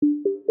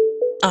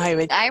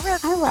Ira.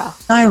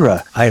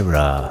 Ira.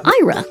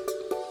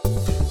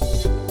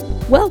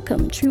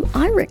 Welcome to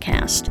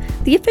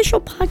IraCast, the official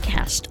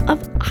podcast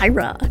of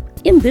Ira.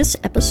 In this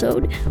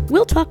episode,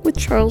 we'll talk with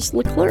Charles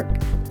Leclerc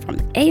from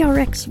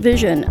ARX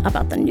Vision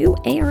about the new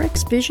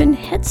ARX Vision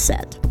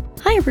headset.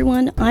 Hi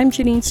everyone, I'm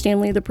Janine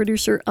Stanley, the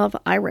producer of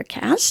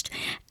IraCast,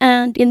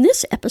 and in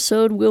this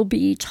episode we'll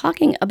be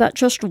talking about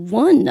just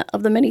one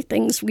of the many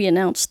things we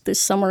announced this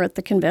summer at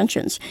the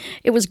conventions.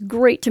 It was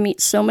great to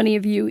meet so many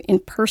of you in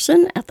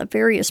person at the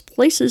various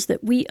places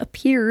that we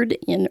appeared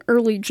in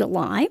early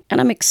July, and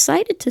I'm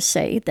excited to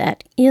say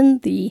that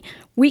in the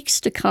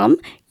weeks to come,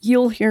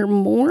 you'll hear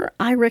more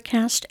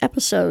IraCast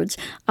episodes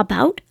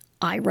about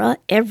Ira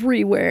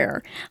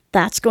Everywhere.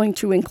 That's going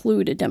to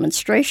include a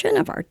demonstration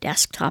of our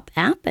desktop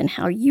app and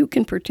how you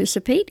can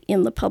participate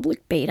in the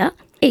public beta,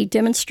 a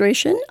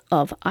demonstration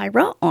of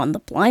Ira on the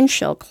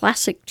BlindShell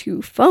Classic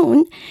 2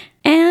 phone,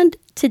 and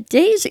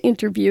today's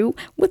interview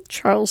with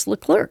Charles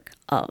Leclerc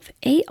of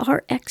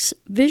ARX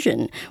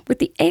Vision with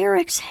the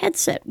ARX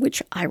headset,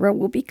 which Ira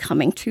will be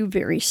coming to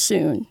very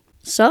soon.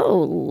 So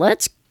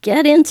let's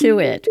get into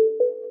it.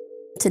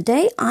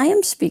 Today, I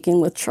am speaking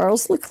with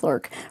Charles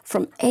Leclerc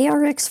from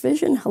ARX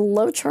Vision.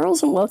 Hello,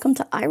 Charles, and welcome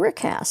to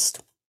IraCast.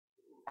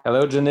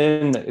 Hello,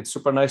 Janine. It's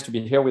super nice to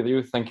be here with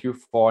you. Thank you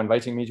for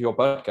inviting me to your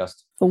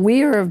podcast.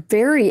 We are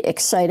very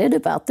excited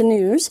about the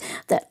news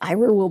that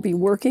Ira will be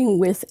working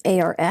with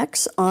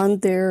ARX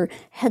on their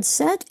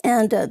headset.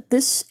 And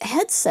this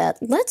headset,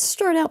 let's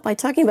start out by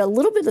talking about a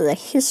little bit of the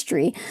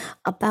history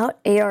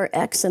about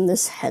ARX and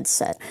this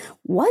headset.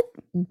 What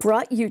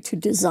brought you to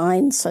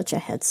design such a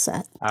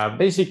headset?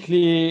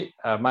 Basically,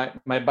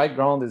 my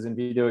background is in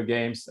video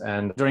games.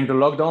 And during the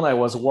lockdown, I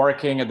was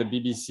working at the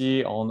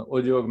BBC on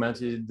audio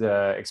augmented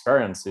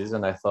experiences.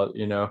 And I thought,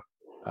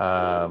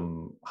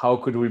 how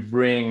could we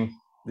bring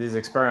these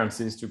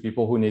experiences to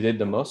people who need it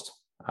the most?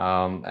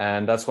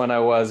 And that's when I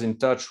was in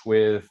touch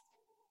with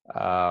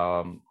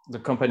the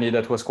company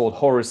that was called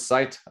Horus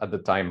Sight at the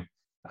time.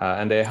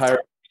 And they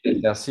hired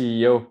their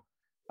CEO.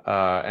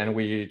 And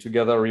we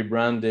together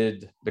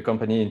rebranded the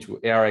company into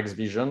ARX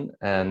Vision,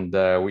 and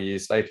we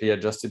slightly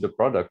adjusted the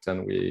product,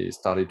 and we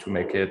started to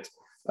make it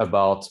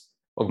about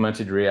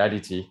augmented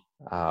reality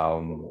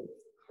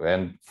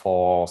and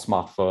for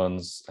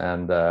smartphones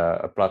and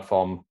a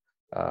platform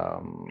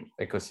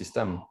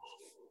ecosystem.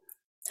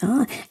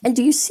 And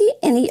do you see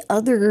any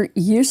other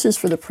uses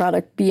for the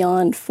product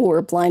beyond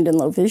for blind and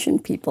low vision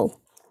people?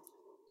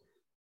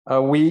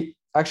 We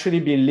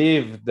actually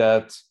believe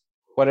that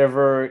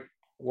whatever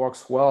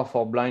works well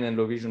for blind and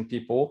low vision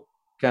people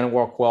can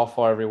work well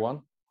for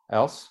everyone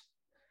else.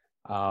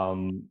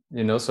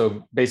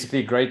 So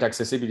basically great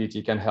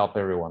accessibility can help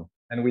everyone.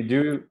 And we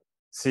do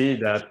see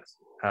that,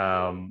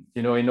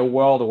 in a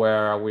world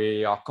where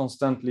we are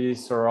constantly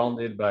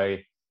surrounded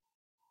by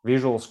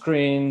visual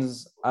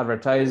screens,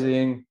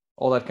 advertising,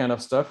 all that kind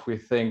of stuff, we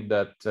think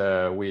that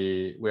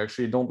we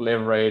actually don't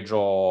leverage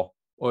our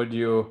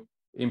audio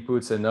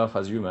inputs enough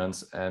as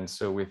humans. And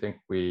so we think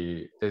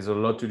there's a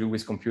lot to do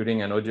with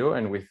computing and audio,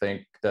 and we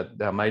think that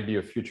there might be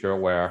a future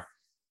where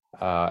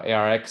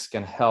ARX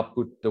can help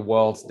put the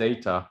world's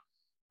data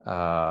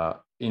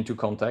into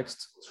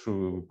context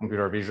through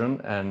computer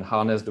vision and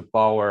harness the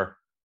power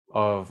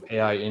of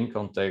AI in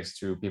context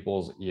to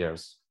people's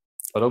ears.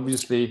 But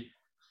obviously,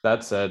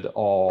 that said,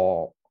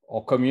 our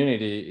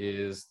community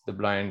is the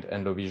blind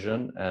and low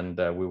vision, and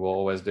we will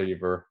always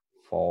deliver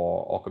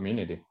for our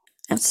community.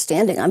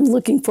 Outstanding. I'm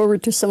looking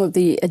forward to some of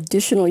the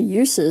additional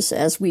uses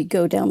as we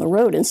go down the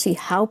road and see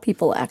how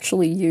people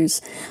actually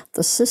use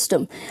the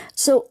system.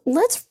 So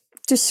let's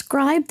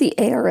describe the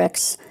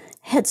ARX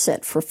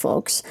headset for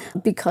folks,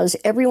 because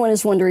everyone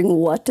is wondering,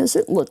 what does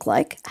it look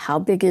like? How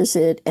big is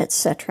it,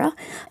 etc.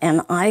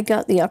 And I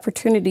got the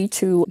opportunity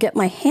to get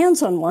my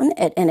hands on one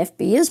at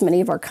NFB, as many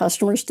of our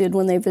customers did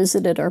when they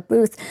visited our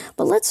booth.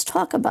 But let's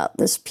talk about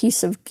this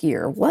piece of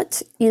gear.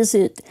 What is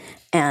it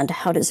and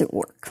how does it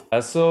work?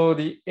 So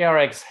the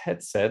ARX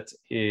headset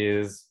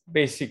is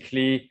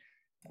basically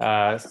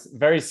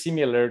very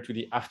similar to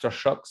the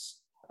Aftershokz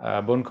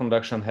bone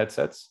conduction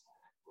headsets.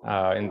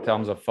 In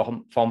terms of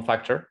form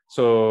factor.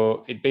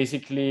 So it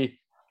basically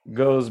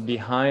goes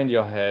behind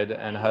your head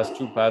and has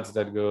two pads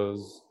that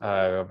goes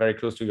very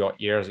close to your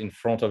ears, in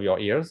front of your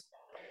ears.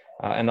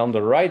 And on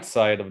the right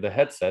side of the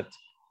headset,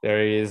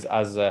 there is,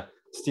 as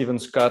Stephen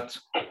Scott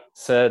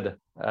said,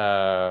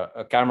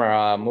 a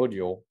camera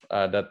module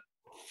that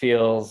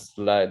feels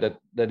like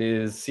that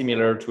is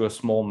similar to a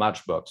small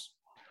matchbox.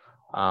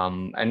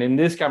 And in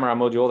this camera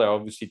module, there are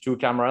obviously two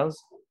cameras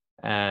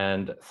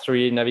and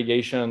three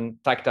navigation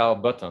tactile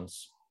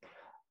buttons.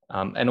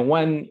 And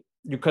when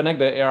you connect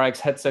the ARX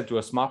headset to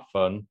a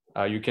smartphone,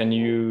 you can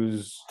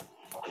use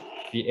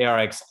the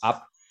ARX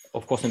app.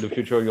 Of course, in the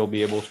future, you'll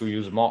be able to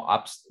use more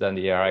apps than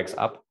the ARX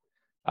app.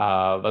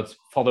 But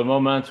for the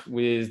moment,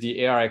 with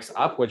the ARX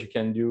app, what you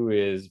can do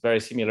is very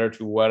similar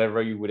to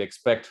whatever you would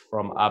expect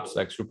from apps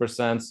like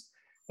SuperSense,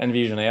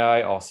 Envision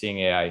AI, or Seeing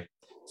AI.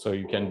 So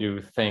you can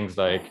do things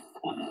like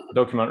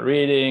document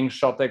reading,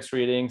 short text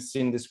reading,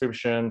 scene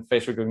description,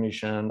 face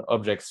recognition,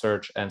 object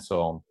search, and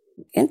so on.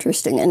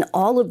 Interesting. And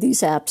all of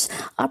these apps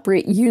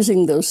operate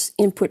using those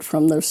input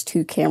from those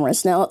two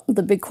cameras. Now,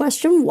 the big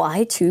question,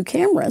 why two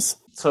cameras?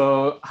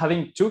 So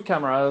having two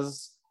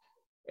cameras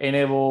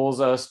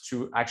enables us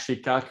to actually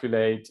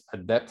calculate a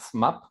depth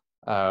map,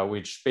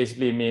 which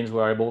basically means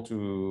we're able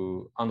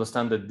to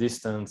understand the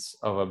distance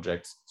of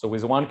objects. So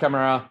with one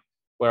camera,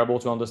 we're able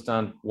to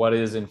understand what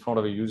is in front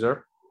of a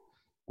user.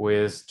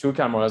 With two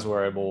cameras,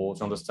 we're able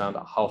to understand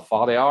how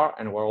far they are,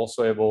 and we're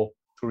also able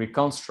to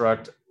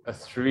reconstruct a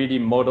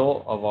 3D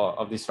model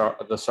of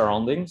the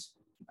surroundings.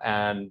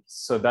 And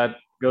so that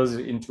goes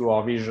into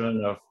our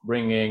vision of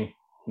bringing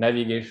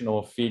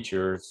navigational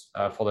features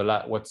for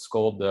what's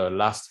called the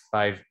last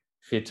 5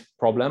 feet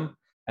problem.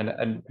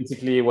 And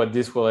basically what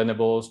this will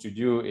enable us to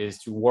do is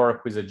to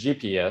work with a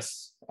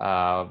GPS,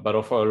 but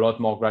offer a lot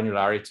more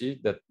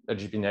granularity that a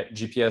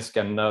GPS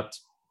cannot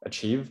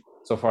achieve.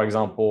 So for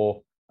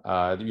example,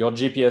 your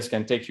GPS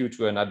can take you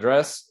to an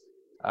address,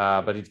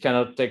 but it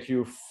cannot take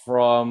you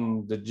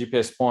from the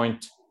GPS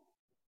point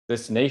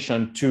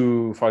destination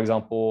to, for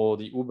example,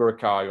 the Uber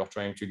car you're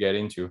trying to get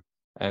into.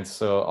 And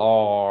so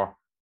our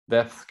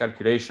depth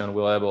calculation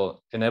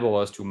will enable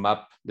us to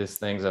map these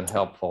things and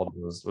help for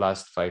those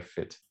last 5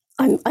 feet.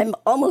 I'm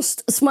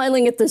almost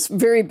smiling at this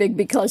very big,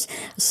 because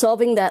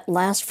solving that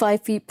last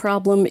 5 feet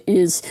problem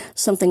is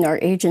something our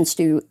agents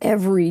do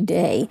every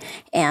day.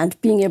 And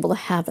being able to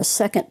have a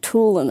second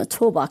tool in the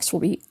toolbox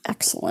will be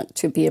excellent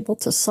to be able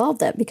to solve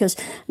that, because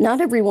not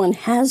everyone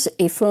has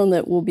a phone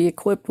that will be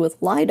equipped with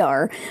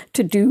LiDAR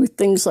to do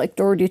things like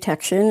door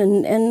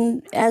detection,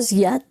 and as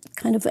yet,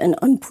 kind of an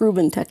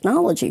unproven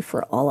technology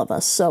for all of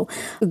us. So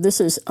this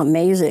is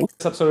amazing.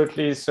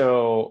 Absolutely.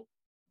 So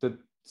the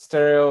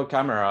stereo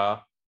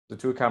camera, the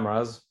two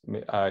cameras,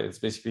 it's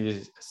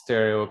basically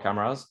stereo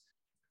cameras,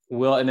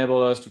 will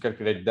enable us to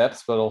calculate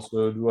depth, but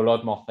also do a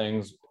lot more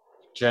things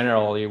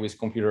generally with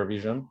computer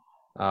vision.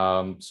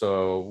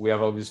 So we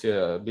have obviously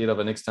a bit of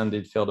an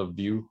extended field of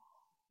view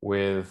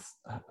with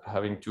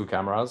having two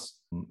cameras.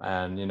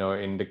 And,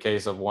 in the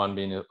case of one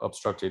being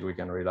obstructed, we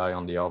can rely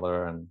on the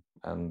other.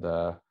 And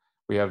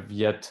we have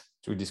yet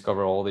to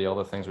discover all the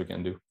other things we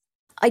can do.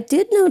 I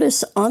did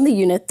notice on the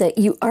unit that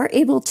you are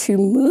able to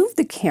move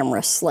the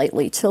camera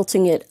slightly,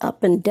 tilting it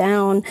up and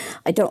down.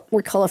 I don't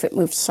recall if it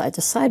moved side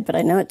to side, but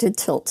I know it did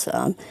tilt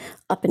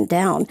up and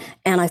down.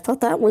 And I thought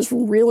that was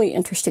really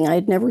interesting. I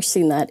had never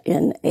seen that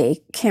in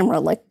a camera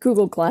like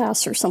Google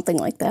Glass or something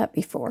like that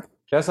before.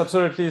 Yes,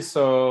 absolutely.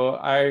 So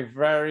I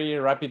very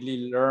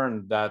rapidly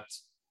learned that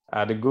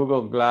the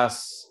Google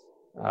Glass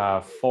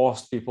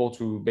forced people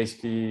to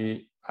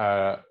basically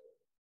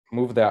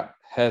move their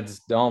heads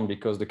down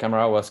because the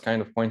camera was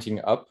kind of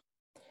pointing up.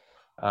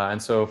 And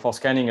so for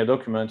scanning a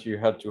document, you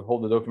had to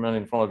hold the document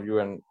in front of you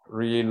and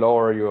really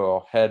lower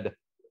your head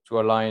to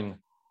align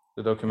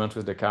the document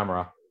with the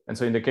camera. And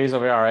so in the case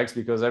of ARX,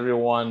 because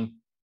everyone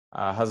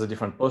has a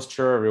different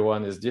posture,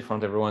 everyone is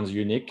different, everyone's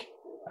unique,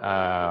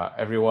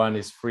 everyone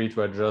is free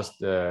to adjust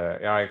the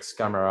ARX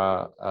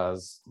camera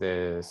as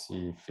they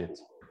see fit.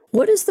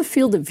 What is the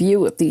field of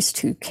view of these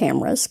two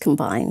cameras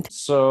combined?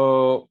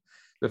 So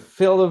the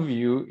field of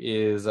view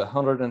is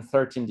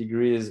 113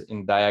 degrees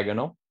in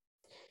diagonal.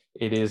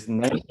 It is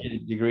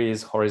 90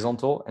 degrees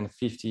horizontal and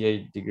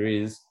 58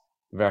 degrees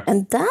vertical.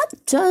 And that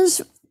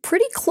does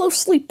pretty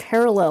closely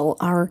parallel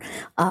our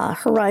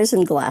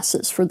Horizon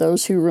glasses. For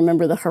those who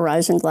remember the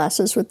Horizon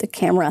glasses with the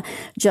camera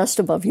just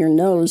above your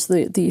nose,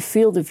 the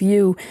field of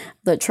view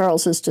that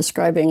Charles is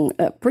describing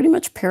pretty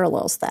much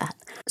parallels that.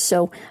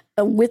 So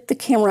with the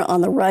camera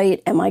on the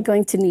right, am I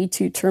going to need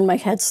to turn my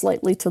head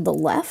slightly to the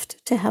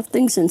left to have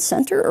things in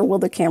center, or will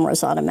the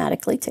cameras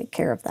automatically take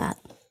care of that?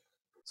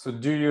 So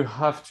do you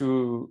have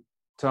to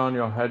turn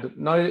your head?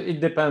 No, it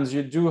depends.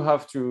 You do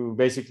have to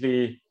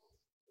basically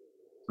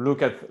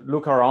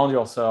look around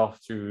yourself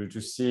to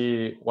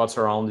see what's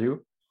around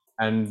you.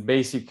 And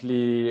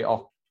basically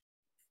our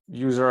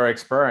user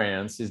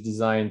experience is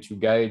designed to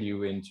guide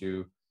you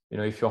into,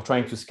 if you're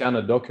trying to scan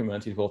a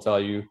document, it will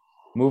tell you,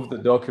 move the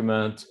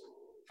document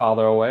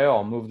farther away,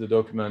 or move the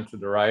document to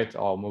the right,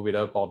 or move it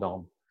up or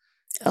down.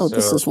 Oh,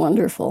 this is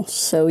wonderful.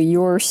 So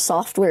your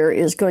software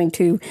is going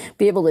to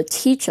be able to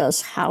teach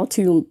us how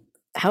to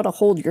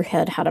hold your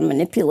head, how to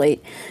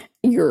manipulate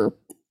your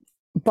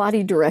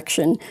body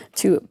direction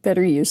to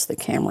better use the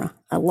camera.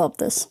 I love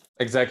this.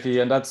 Exactly,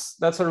 and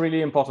that's a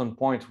really important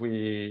point.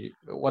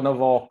 One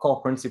of our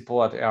core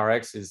principles at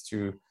ARX is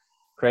to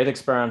create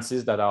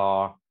experiences that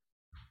are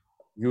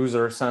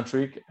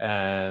user-centric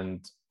and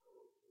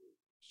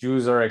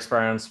user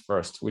experience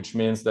first, which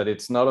means that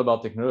it's not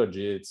about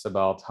technology, it's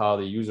about how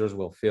the users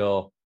will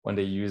feel when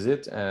they use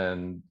it.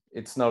 And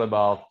it's not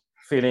about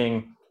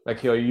feeling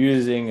like you're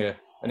using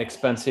an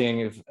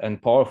expensive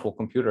and powerful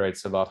computer.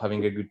 It's about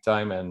having a good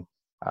time and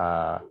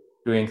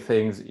doing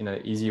things in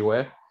an easy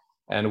way.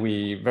 And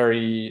we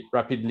very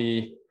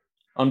rapidly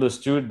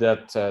understood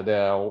that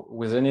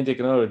with any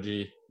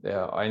technology,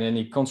 in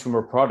any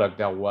consumer product,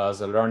 there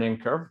was a learning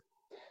curve.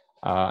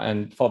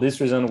 And for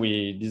this reason,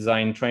 we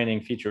design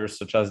training features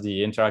such as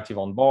the interactive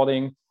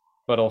onboarding,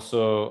 but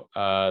also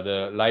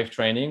the live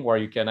training where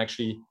you can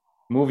actually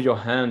move your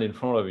hand in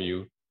front of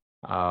you.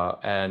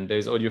 And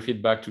there's audio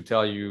feedback to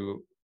tell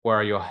you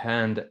where your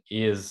hand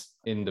is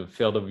in the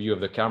field of view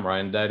of the camera.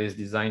 And that is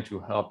designed to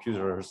help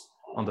users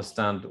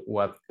understand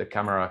what the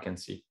camera can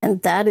see.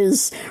 And that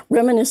is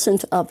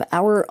reminiscent of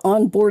our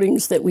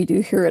onboardings that we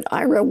do here at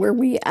Aira, where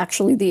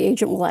the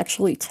agent will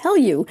actually tell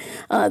you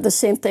the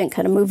same thing,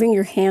 kind of moving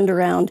your hand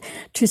around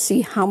to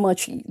see how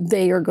much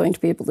they are going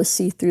to be able to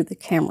see through the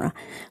camera.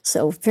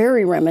 So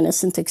very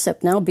reminiscent,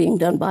 except now being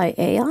done by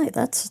AI.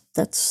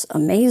 That's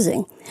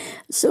amazing.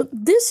 So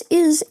this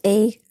is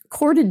a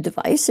corded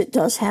device. It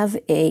does have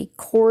a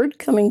cord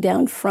coming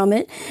down from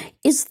it.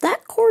 Is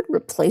that cord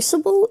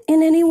replaceable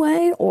in any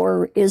way,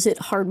 or is it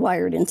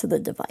hardwired into the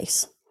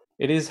device?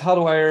 It is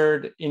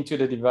hardwired into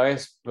the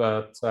device,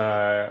 but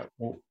our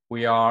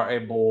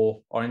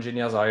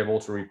engineers are able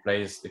to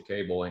replace the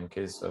cable in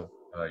case of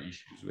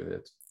issues with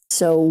it.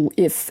 So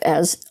if,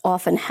 as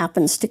often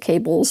happens to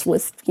cables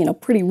with,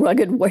 pretty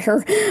rugged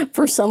wear,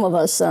 for some of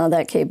us,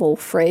 that cable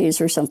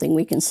frays or something,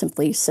 we can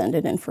simply send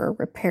it in for a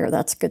repair.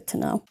 That's good to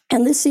know.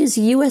 And this is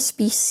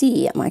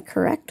USB-C, am I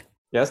correct?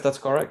 Yes, that's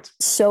correct.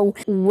 So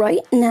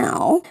right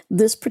now,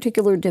 this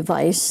particular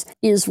device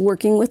is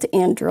working with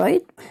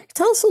Android.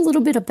 Tell us a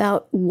little bit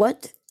about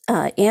what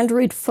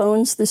Android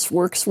phones this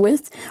works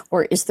with,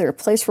 or is there a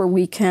place where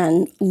we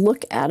can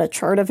look at a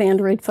chart of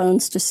Android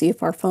phones to see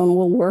if our phone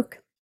will work?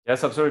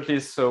 Yes,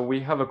 absolutely. So we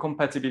have a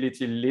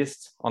compatibility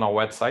list on our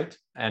website,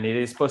 and it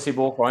is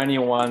possible for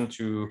anyone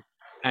to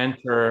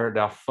enter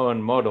their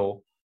phone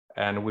model,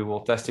 and we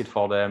will test it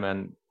for them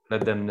and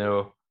let them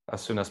know as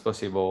soon as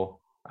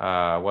possible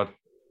what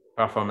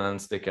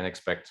performance they can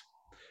expect.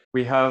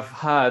 We have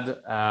had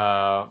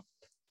a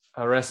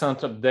recent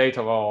update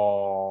of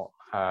our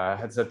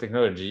headset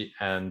technology,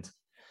 and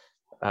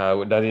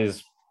that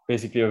is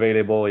basically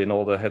available in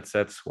all the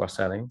headsets we're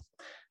selling.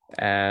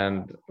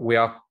 And we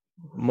are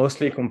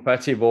mostly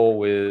compatible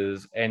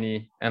with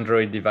any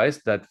Android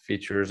device that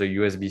features a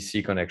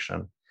USB-C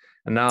connection.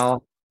 And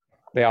now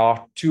there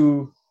are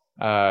two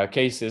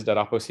cases that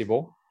are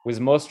possible. With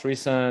most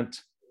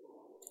recent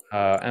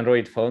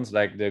Android phones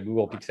like the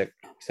Google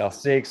Pixel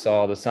 6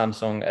 or the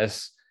Samsung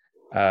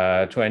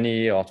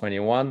S20 or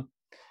 21,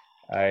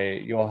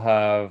 you'll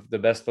have the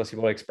best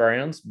possible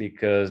experience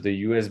because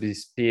the USB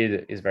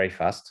speed is very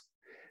fast.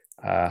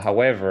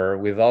 However,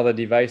 with other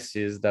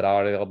devices that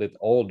are a little bit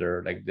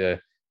older, like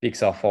the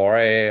Pixel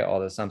 4a or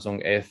the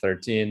Samsung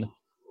A13,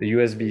 the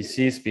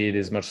USB-C speed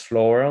is much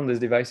slower on these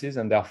devices,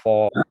 and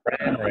therefore the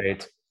frame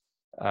rate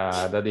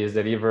that is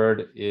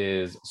delivered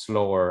is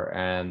slower,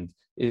 and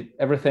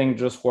everything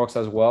just works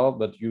as well,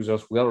 but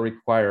users will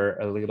require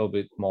a little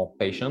bit more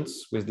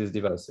patience with these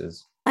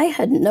devices. I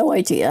had no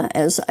idea,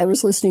 as I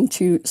was listening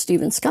to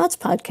Stephen Scott's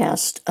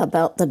podcast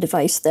about the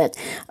device, that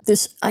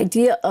this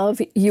idea of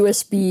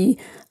USB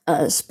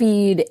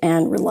speed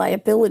and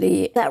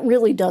reliability, that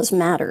really does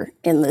matter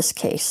in this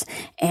case.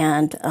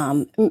 And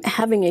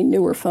having a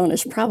newer phone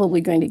is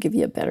probably going to give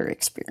you a better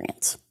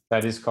experience.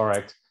 That is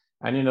correct.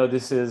 And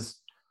this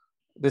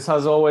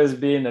has always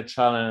been a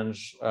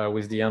challenge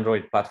with the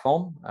Android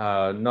platform,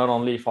 not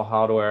only for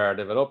hardware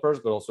developers,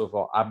 but also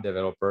for app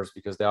developers,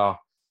 because there are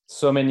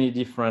so many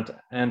different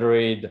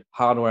Android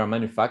hardware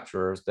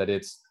manufacturers that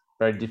it's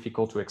very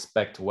difficult to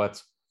expect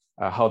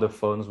how the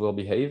phones will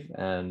behave.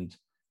 And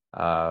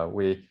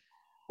we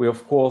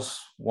of course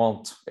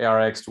want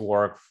ARX to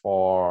work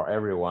for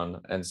everyone.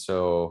 And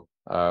so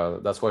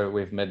that's why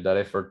we've made that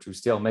effort to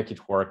still make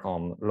it work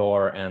on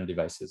lower end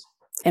devices.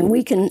 And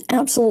we can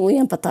absolutely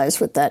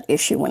empathize with that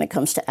issue when it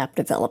comes to app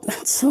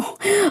development. So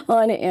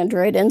on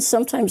Android, and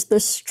sometimes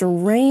the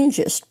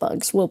strangest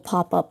bugs will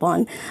pop up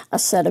on a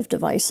set of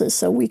devices.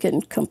 So we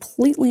can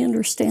completely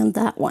understand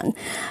that one.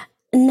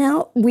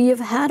 Now, we have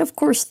had, of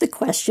course, the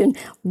question,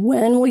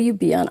 when will you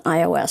be on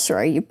iOS, or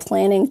are you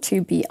planning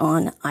to be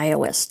on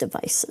iOS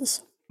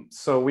devices?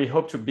 So we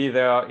hope to be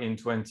there in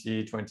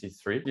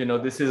 2023.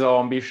 This is our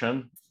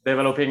ambition.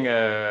 Developing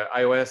an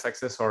iOS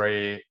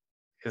accessory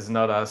is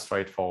not as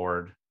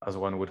straightforward as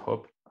one would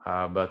hope,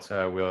 but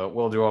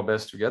we'll do our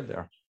best to get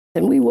there.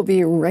 And we will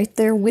be right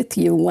there with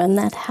you when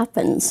that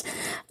happens.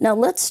 Now,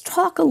 let's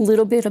talk a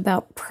little bit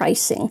about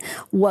pricing.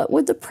 What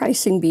would the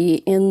pricing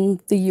be in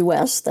the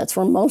U.S.? That's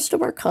where most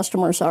of our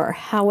customers are.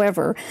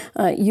 However,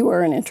 you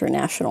are an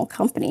international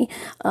company.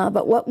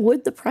 But what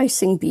would the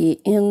pricing be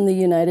in the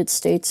United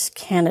States,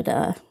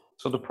 Canada?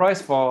 So the price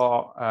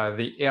for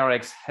the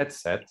ARX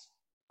headset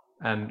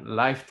and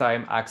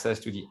lifetime access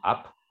to the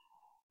app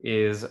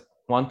is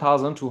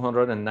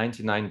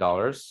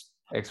 $1,299,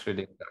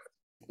 excluding tax.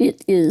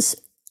 It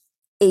is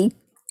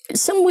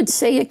some would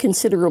say a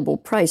considerable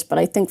price, but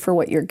I think for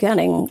what you're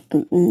getting,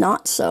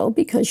 not so,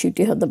 because you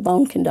do have the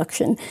bone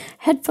conduction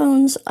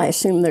headphones. I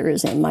assume there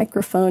is a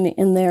microphone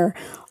in there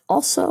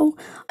also.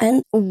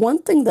 And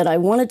one thing that I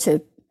wanted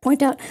to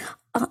point out,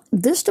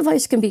 this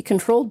device can be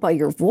controlled by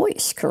your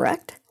voice,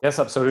 correct? Yes,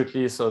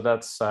 absolutely. So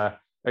that's,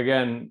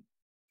 again,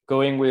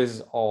 going with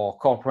our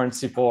core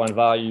principle and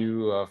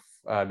value of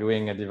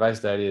doing a device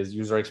that is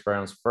user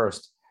experience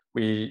first,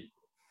 we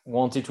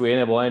wanted to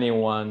enable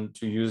anyone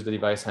to use the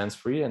device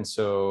hands-free. And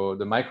so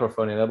the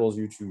microphone enables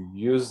you to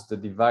use the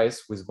device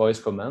with voice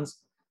commands.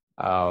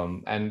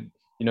 And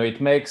it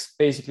makes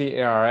basically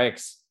ARX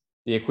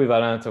the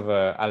equivalent of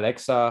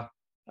Alexa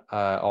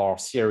or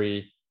Siri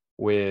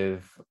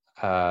with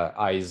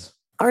eyes.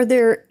 Are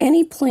there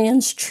any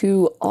plans to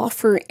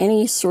offer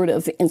any sort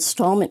of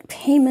installment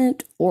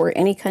payment or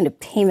any kind of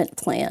payment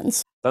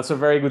plans? That's a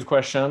very good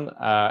question.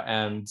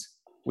 And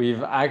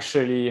we've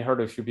actually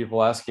heard a few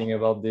people asking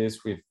about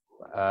this. We've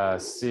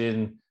seen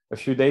a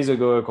few days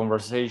ago a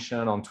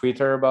conversation on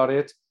Twitter about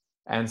it.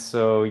 And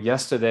so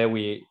yesterday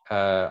we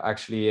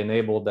actually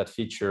enabled that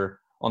feature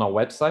on our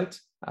website.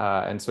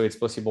 And so it's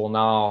possible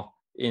now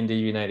in the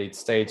United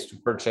States to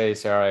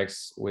purchase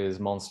ARX with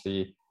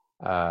monthly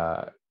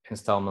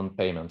installment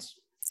payments.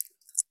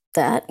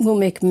 That will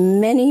make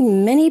many,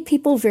 many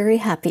people very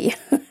happy.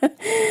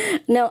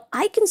 Now,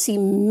 I can see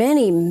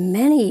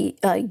many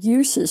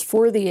uses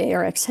for the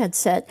ARX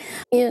headset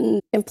in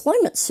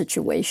employment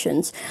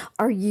situations.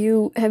 Have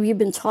you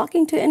been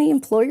talking to any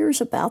employers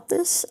about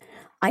this?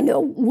 I know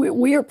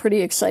we are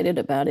pretty excited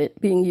about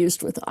it being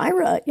used with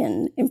Aira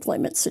in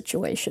employment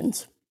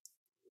situations.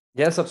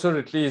 Yes,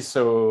 absolutely.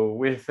 So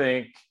we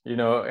think,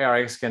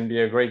 ARX can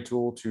be a great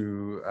tool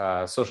to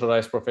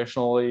socialize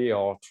professionally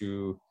or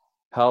to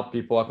help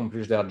people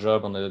accomplish their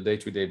job on a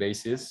day-to-day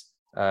basis,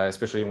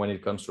 especially when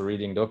it comes to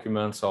reading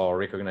documents or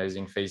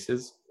recognizing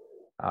faces.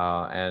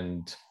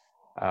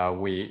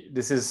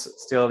 This is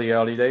still the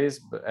early days,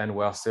 and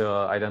we're still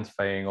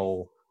identifying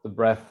all the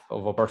breadth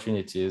of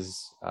opportunities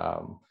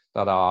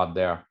that are out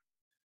there.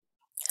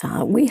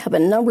 We have a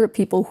number of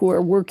people who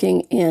are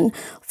working in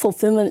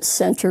fulfillment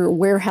center,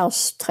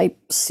 warehouse type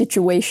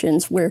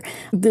situations where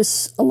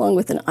this, along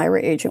with an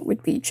Aira agent,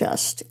 would be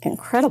just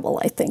incredible,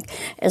 I think,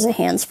 as a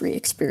hands-free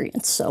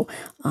experience. So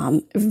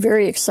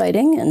very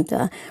exciting.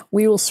 And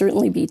we will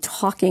certainly be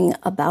talking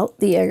about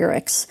the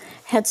ARX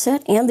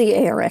headset and the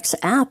ARX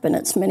app and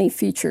its many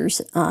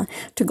features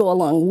to go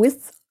along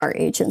with our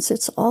agents.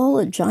 It's all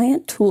a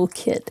giant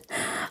toolkit.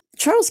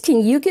 Charles,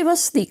 can you give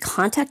us the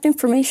contact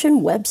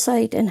information,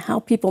 website, and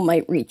how people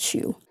might reach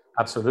you?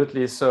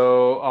 Absolutely.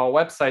 So our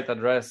website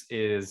address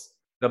is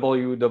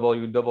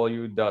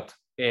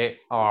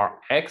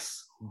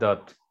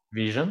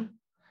www.arx.vision,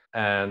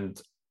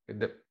 and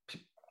the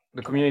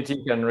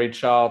community can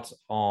reach out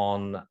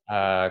on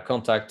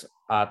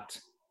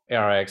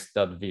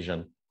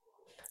contact@arx.vision.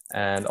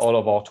 And all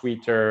of our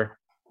Twitter,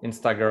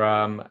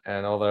 Instagram,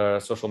 and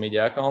other social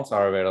media accounts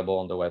are available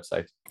on the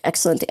website.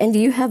 Excellent. And do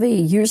you have a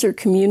user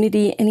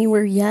community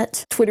anywhere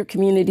yet? Twitter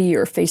community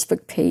or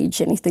Facebook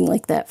page, anything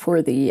like that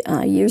for the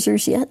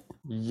users yet?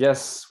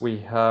 Yes, we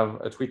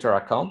have a Twitter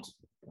account,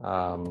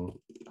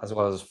 as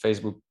well as a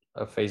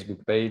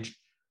Facebook page.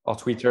 Our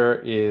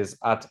Twitter is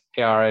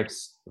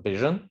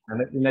 @ARXVision.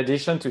 And in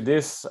addition to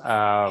this,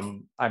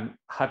 I'm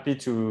happy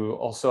to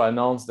also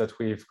announce that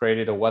we've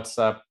created a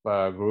WhatsApp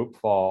group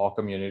for our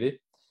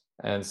community.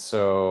 And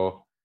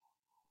so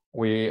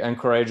we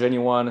encourage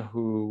anyone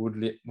who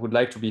would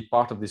like to be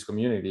part of this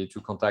community to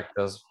contact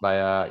us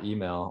via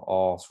email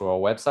or through our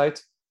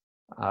website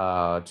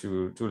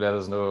to let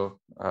us know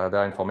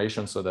their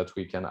information so that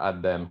we can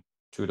add them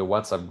to the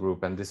WhatsApp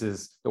group. And the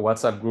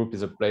WhatsApp group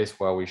is a place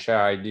where we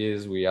share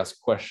ideas, we ask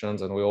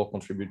questions, and we all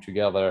contribute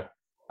together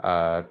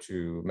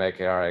to make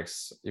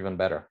ARX even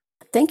better.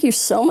 Thank you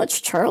so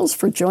much, Charles,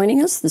 for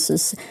joining us. This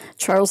is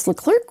Charles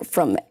Leclerc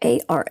from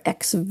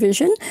ARX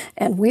Vision,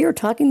 and we are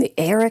talking the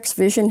ARX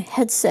Vision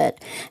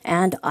headset.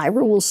 And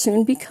Aira will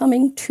soon be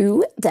coming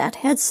to that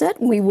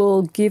headset. We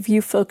will give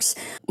you folks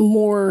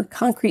more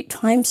concrete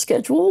time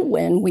schedule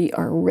when we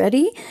are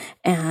ready,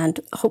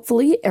 and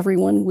hopefully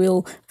everyone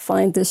will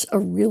find this a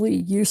really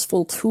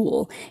useful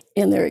tool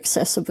in their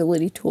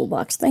accessibility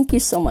toolbox. Thank you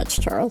so much,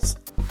 Charles.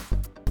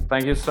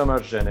 Thank you so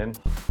much, Janine.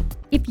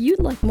 If you'd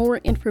like more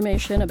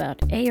information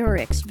about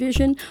ARX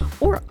Vision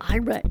or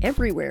Aira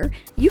Everywhere,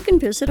 you can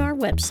visit our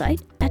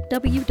website at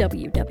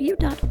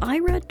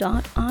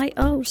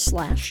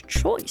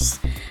www.aira.io/choice.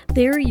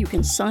 There you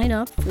can sign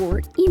up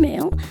for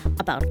email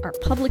about our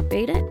public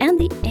beta and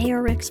the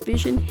ARX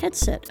Vision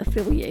headset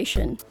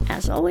affiliation.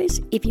 As always,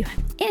 if you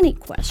have any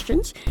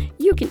questions,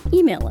 you can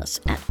email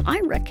us at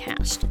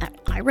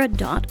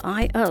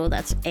airacast@aira.io.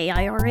 That's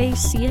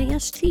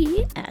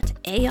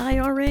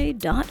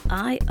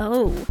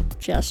AIRACAST@AIRA.io.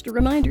 Just a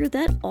reminder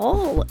that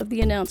all of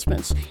the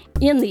announcements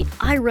in the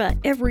Aira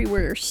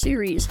Everywhere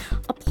series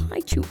apply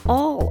to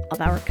all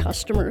of our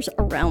customers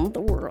around the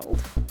world.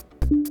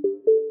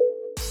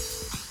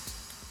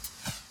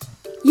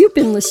 You've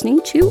been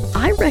listening to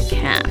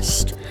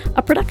AiraCast,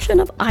 a production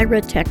of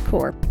Aira Tech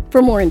Corp.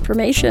 For more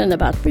information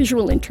about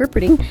visual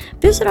interpreting,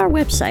 visit our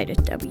website at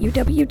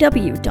www.aira.io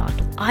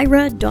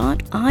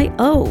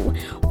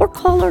or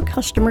call our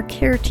customer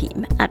care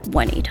team at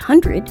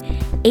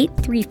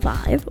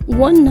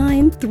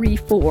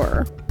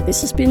 1-800-835-1934.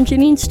 This has been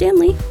Janine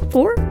Stanley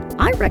for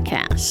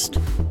AiraCast.